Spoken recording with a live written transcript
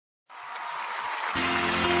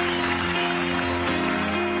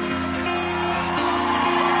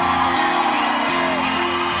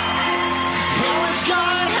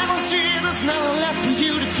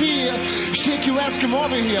make you ask him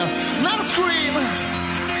over here. Not scream.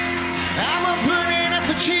 I'm a burning at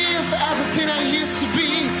the cheese, everything I used to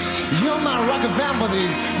be. You're my rock of empathy,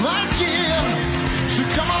 my dear. So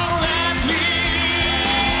come on, let me.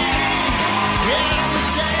 Yeah, I'm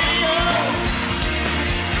saying,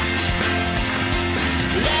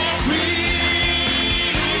 let me.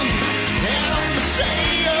 Yeah, I'm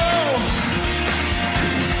saying,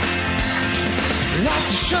 life's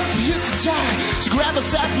too short for you to die. So grab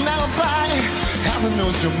yourself an alibi. Heaven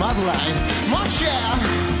knows your motherline. Much yeah.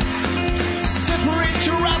 Separate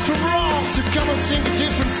your right from wrong. So come and sing a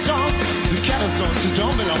different song. The cat is songs you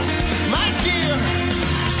don't belong, my dear.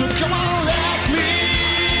 So come on, let me.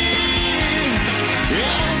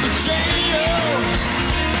 Entertain you.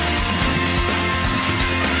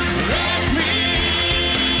 Let me.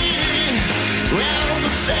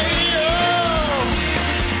 Entertain you.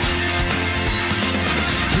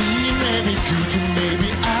 He may be good, he may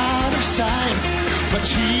be out of sight, but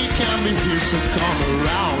he can be here, so come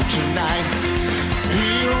around tonight.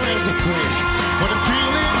 Here is a place where the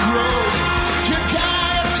feeling grows. You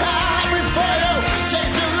got a time before you say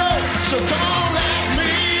hello. So come on, let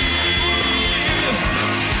me.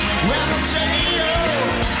 When I say you,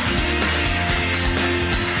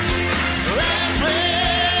 let me.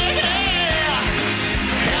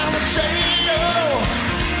 And I say you.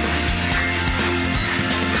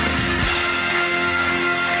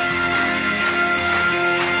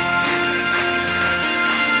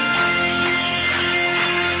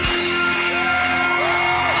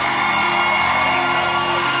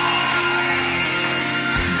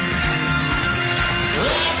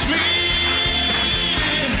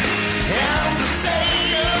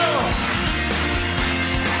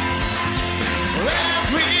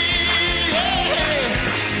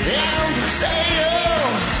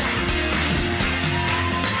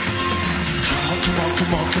 Come on, come on,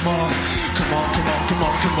 come on, come on, come on, come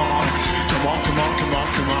on, come on, come on, come on,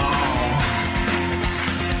 come on.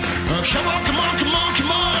 Come on, come on, come on,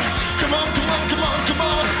 come on, come on, come on, come on, come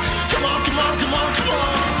on, come on, come on, come on, come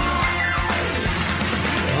on.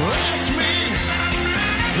 Let me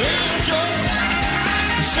enjoy,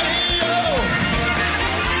 say yo.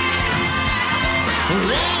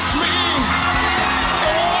 Let me.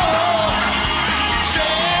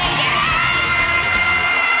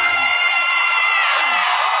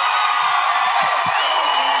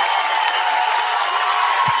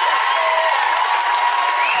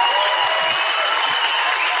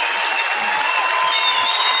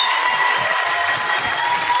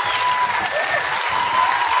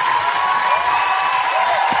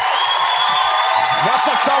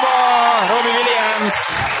 VASTAG Csaba Robbie Williams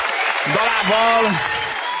dalával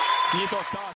nyitotta.